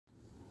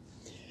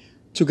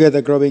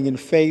Together growing in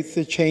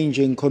faith,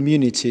 changing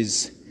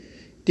communities.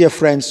 Dear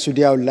friends,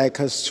 today I would like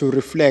us to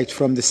reflect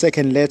from the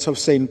second letter of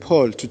St.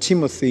 Paul to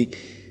Timothy,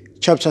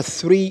 chapter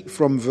 3,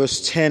 from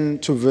verse 10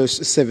 to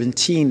verse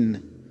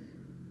 17.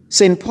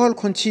 St. Paul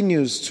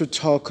continues to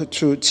talk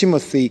to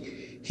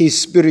Timothy, his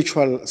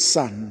spiritual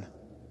son.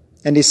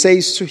 And he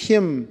says to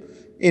him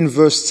in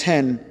verse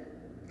 10,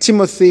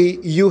 Timothy,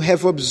 you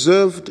have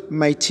observed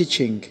my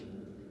teaching,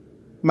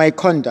 my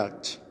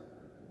conduct,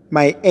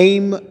 my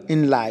aim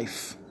in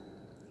life,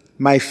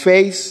 my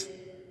faith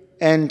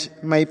and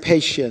my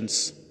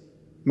patience,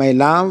 my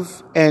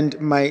love and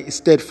my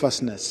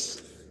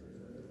steadfastness,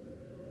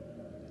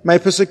 my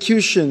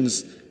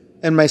persecutions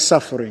and my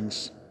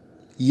sufferings.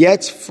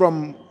 Yet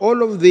from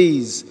all of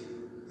these,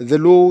 the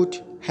Lord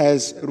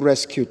has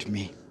rescued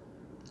me.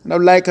 And I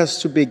would like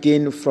us to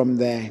begin from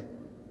there.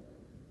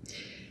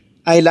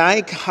 I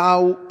like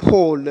how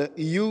Paul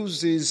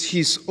uses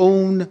his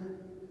own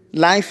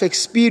life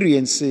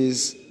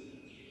experiences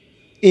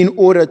in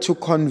order to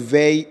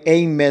convey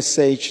a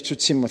message to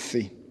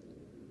Timothy.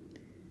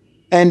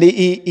 And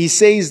he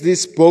says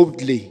this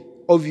boldly,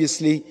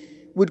 obviously,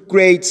 with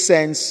great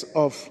sense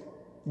of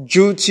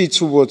duty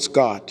towards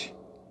God.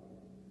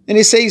 And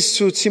he says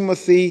to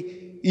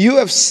Timothy, you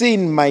have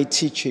seen my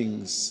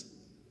teachings.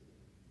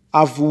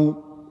 I've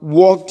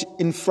walked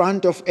in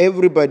front of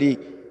everybody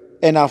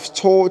and I've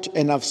taught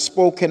and I've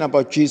spoken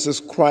about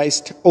Jesus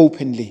Christ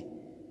openly.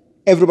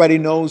 Everybody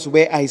knows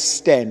where I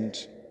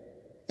stand.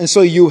 And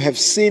so you have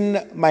seen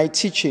my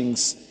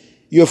teachings.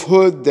 You have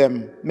heard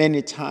them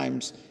many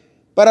times.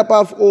 But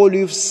above all,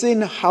 you've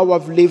seen how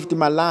I've lived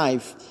my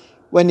life.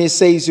 When he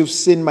says you've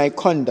seen my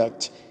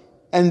conduct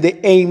and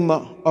the aim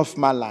of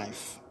my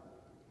life.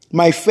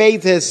 My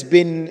faith has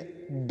been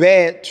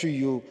bare to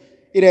you.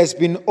 It has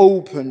been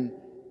open,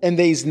 and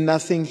there is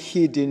nothing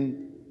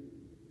hidden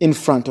in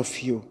front of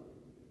you.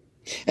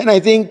 And I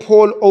think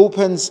Paul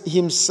opens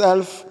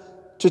himself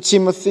to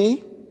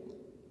Timothy.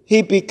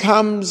 He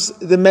becomes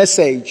the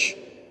message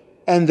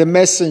and the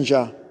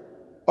messenger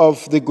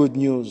of the good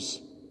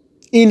news.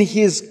 In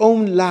his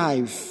own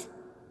life,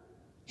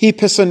 he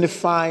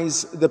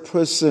personifies the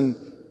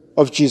person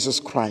of Jesus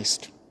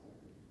Christ.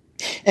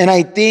 And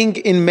I think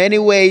in many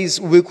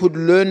ways we could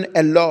learn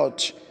a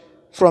lot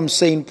from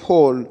St.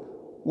 Paul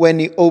when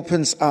he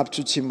opens up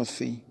to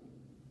Timothy.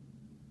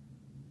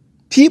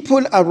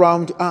 People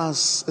around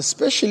us,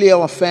 especially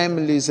our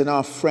families and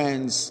our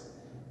friends,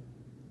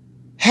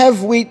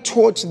 have we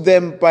taught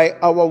them by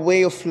our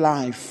way of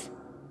life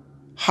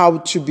how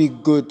to be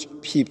good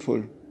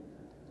people?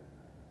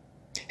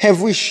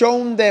 Have we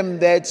shown them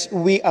that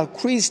we are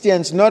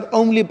Christians not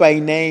only by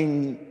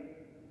name,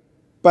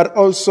 but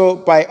also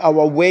by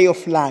our way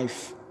of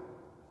life,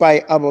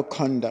 by our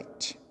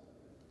conduct?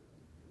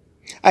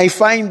 I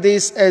find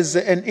this as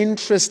an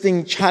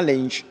interesting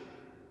challenge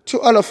to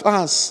all of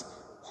us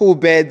who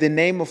bear the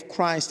name of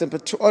Christ,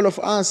 but to all of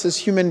us as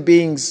human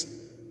beings,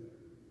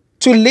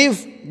 to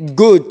live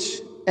good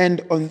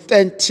and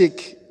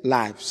authentic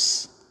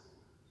lives.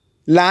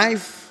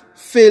 Life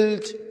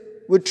filled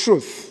with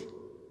truth.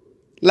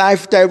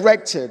 Life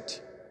directed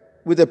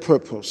with a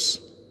purpose.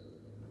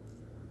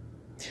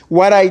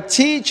 What I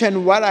teach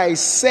and what I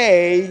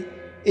say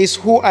is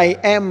who I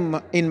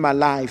am in my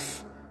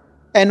life.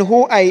 And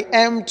who I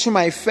am to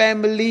my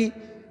family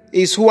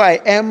is who I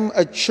am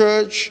at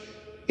church,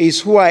 is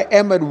who I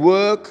am at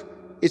work,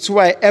 it's who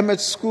I am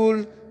at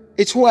school,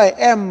 it's who I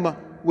am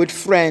with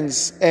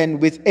friends and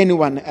with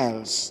anyone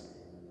else.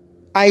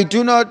 I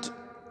do not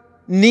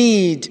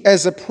need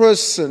as a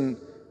person,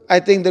 I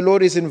think the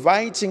Lord is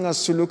inviting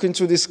us to look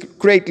into this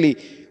greatly.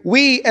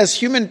 We as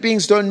human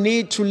beings don't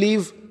need to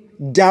live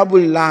double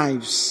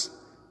lives.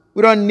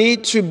 We don't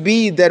need to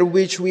be that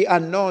which we are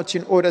not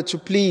in order to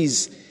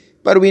please,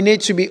 but we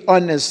need to be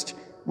honest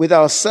with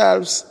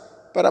ourselves,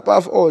 but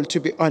above all, to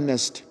be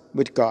honest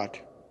with God.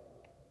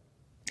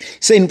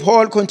 St.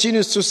 Paul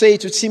continues to say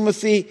to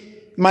Timothy,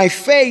 my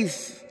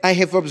faith, I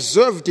have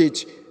observed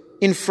it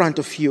in front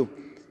of you.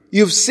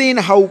 You've seen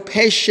how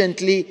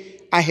patiently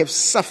I have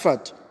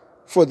suffered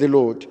for the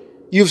Lord.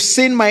 You've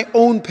seen my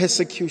own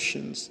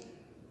persecutions.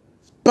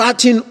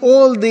 But in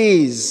all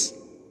these,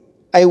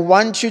 I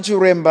want you to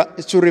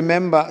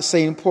remember,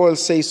 St. Paul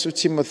says to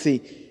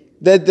Timothy,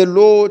 that the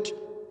Lord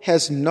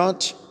has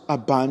not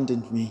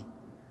abandoned me.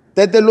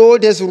 That the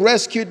Lord has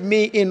rescued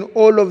me in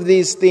all of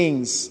these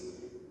things.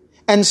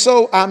 And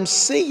so I'm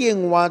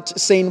seeing what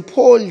St.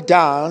 Paul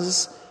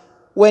does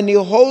when he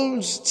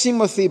holds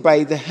Timothy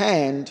by the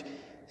hand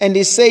and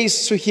he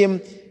says to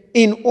him,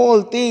 in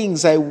all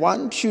things, I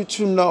want you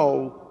to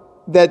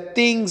know that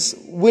things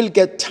will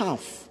get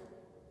tough,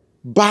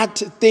 but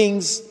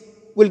things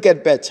will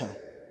get better.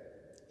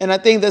 And I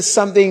think that's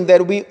something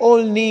that we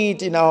all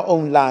need in our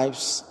own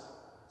lives,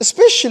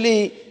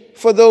 especially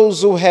for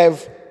those who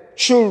have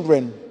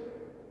children,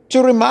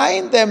 to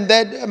remind them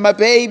that, my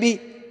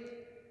baby,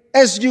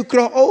 as you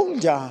grow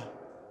older,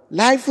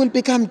 life will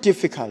become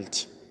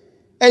difficult.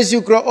 As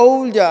you grow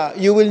older,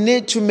 you will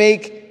need to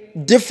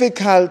make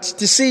difficult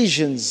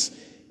decisions.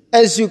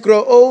 As you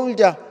grow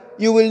older,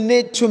 you will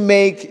need to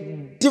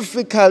make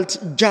difficult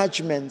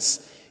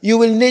judgments. You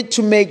will need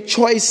to make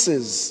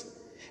choices.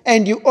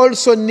 And you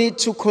also need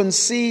to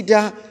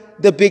consider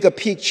the bigger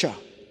picture.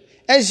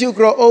 As you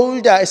grow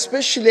older,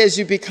 especially as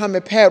you become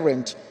a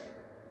parent,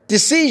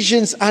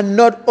 decisions are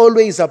not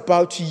always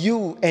about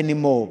you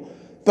anymore,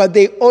 but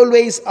they're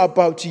always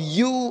about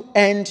you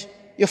and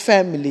your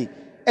family.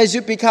 As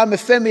you become a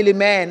family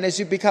man, as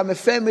you become a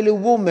family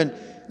woman,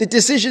 the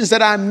decisions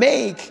that I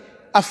make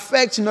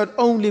affect not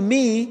only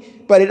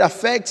me, but it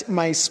affects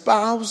my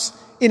spouse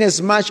in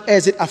as much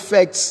as it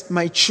affects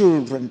my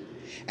children.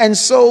 And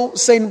so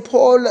St.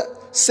 Paul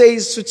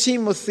says to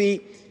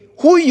Timothy,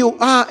 who you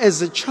are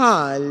as a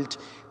child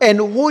and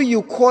who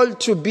you call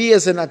to be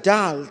as an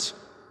adult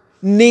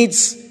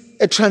needs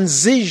a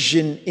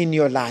transition in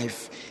your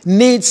life,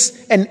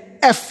 needs an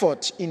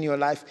effort in your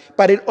life,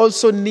 but it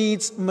also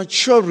needs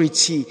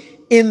maturity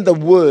in the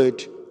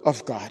Word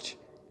of God.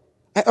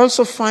 I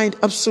also find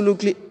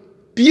absolutely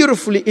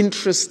beautifully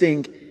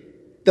interesting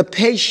the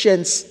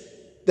patience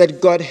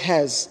that God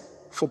has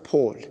for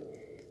Paul.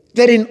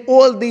 That in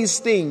all these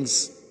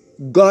things,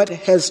 God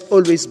has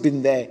always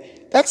been there.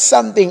 That's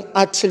something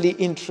utterly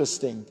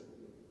interesting.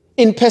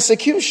 In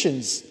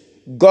persecutions,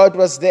 God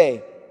was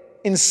there.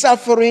 In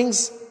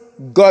sufferings,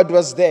 God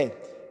was there.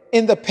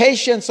 In the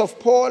patience of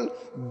Paul,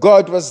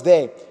 God was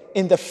there.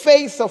 In the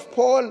faith of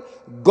Paul,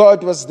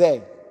 God was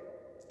there.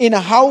 In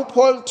how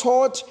Paul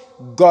taught,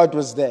 God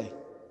was there.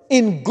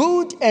 In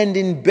good and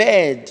in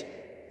bad,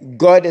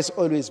 God has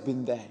always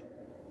been there.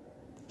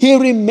 He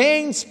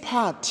remains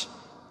part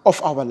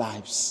of our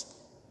lives.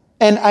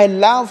 And I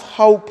love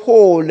how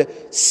Paul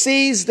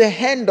sees the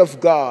hand of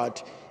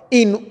God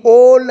in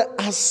all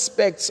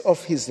aspects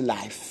of his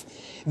life.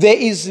 There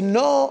is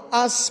no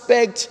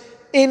aspect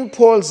in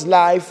Paul's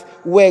life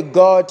where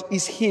God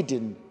is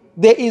hidden.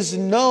 There is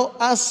no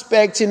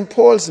aspect in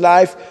Paul's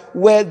life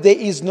where there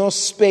is no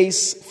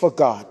space for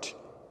God.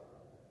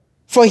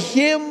 For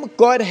him,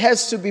 God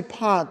has to be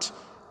part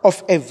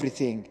of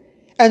everything.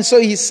 And so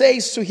he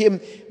says to him,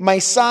 my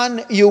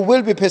son, you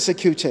will be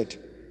persecuted,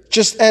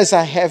 just as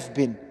I have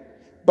been.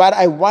 But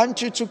I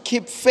want you to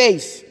keep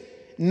faith,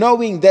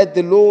 knowing that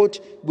the Lord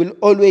will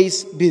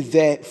always be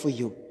there for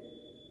you.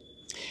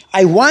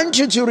 I want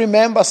you to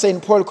remember,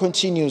 St. Paul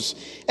continues,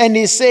 and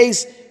he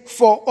says,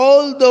 for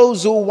all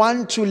those who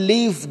want to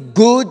live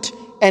good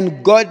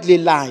and godly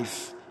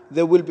life,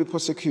 they will be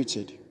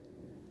persecuted.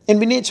 And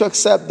we need to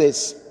accept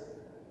this.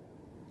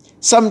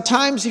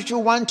 Sometimes if you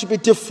want to be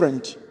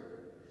different,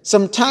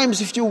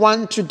 sometimes if you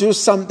want to do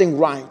something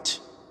right,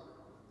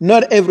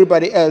 not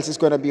everybody else is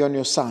going to be on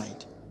your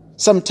side.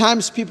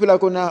 Sometimes people are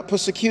going to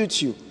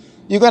persecute you.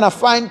 You're going to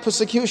find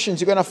persecutions.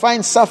 You're going to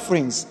find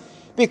sufferings.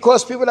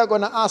 Because people are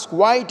going to ask,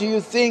 why do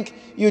you think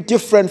you're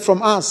different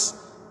from us?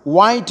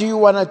 Why do you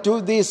want to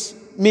do this?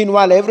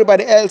 Meanwhile,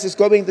 everybody else is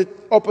going the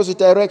opposite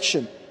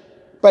direction.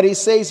 But he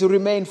says,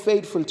 remain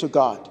faithful to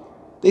God.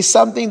 There's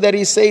something that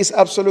he says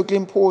absolutely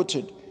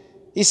important.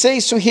 He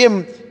says to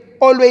him,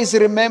 always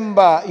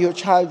remember your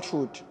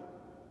childhood.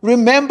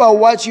 Remember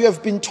what you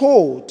have been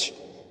taught.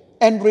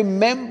 And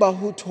remember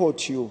who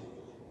taught you.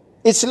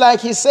 It's like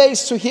he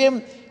says to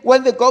him,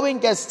 when the going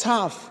gets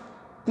tough,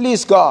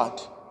 please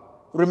God,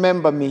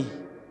 remember me.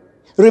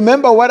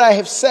 Remember what I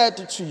have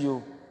said to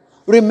you.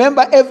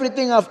 Remember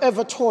everything I've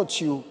ever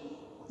taught you.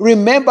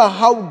 Remember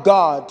how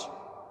God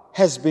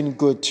has been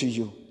good to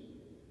you.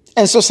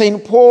 And so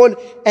St. Paul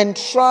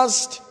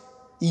entrusts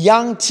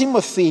young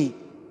Timothy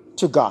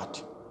to God,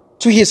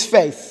 to his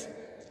faith.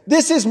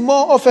 This is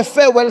more of a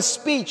farewell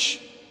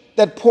speech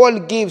that Paul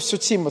gives to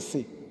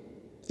Timothy.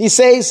 He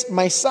says,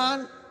 my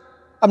son,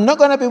 I'm not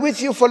going to be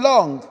with you for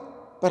long,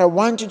 but I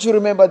want you to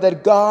remember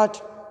that God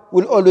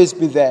will always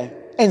be there.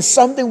 And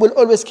something will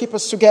always keep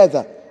us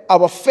together.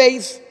 Our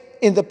faith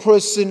in the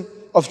person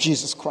of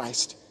Jesus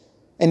Christ.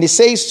 And he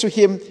says to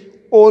him,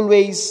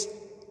 always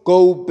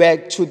go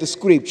back to the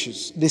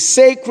scriptures, the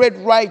sacred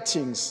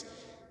writings.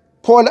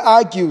 Paul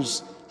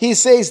argues, he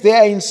says they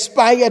are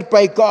inspired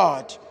by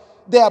God.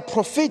 They are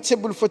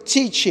profitable for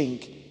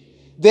teaching.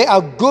 They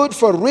are good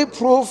for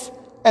reproof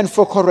and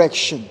for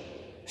correction.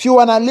 If you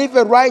want to live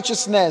a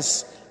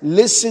righteousness,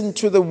 listen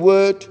to the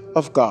word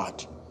of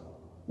God.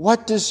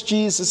 What does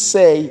Jesus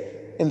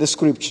say in the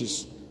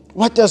scriptures?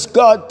 What does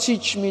God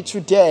teach me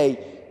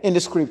today in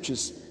the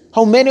scriptures?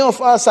 How many of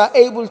us are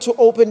able to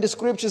open the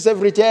scriptures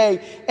every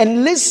day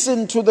and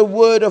listen to the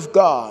word of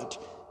God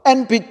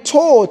and be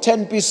taught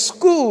and be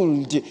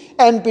schooled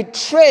and be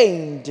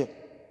trained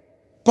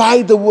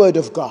by the word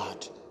of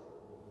God?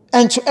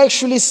 And to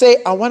actually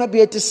say, I want to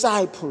be a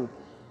disciple.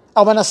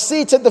 I want to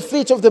sit at the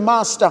feet of the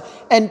Master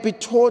and be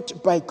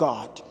taught by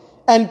God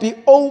and be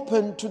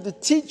open to the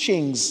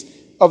teachings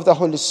of the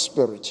Holy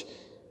Spirit.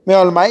 May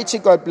Almighty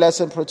God bless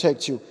and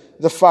protect you,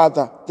 the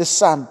Father, the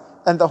Son,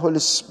 and the Holy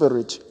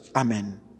Spirit. Amen.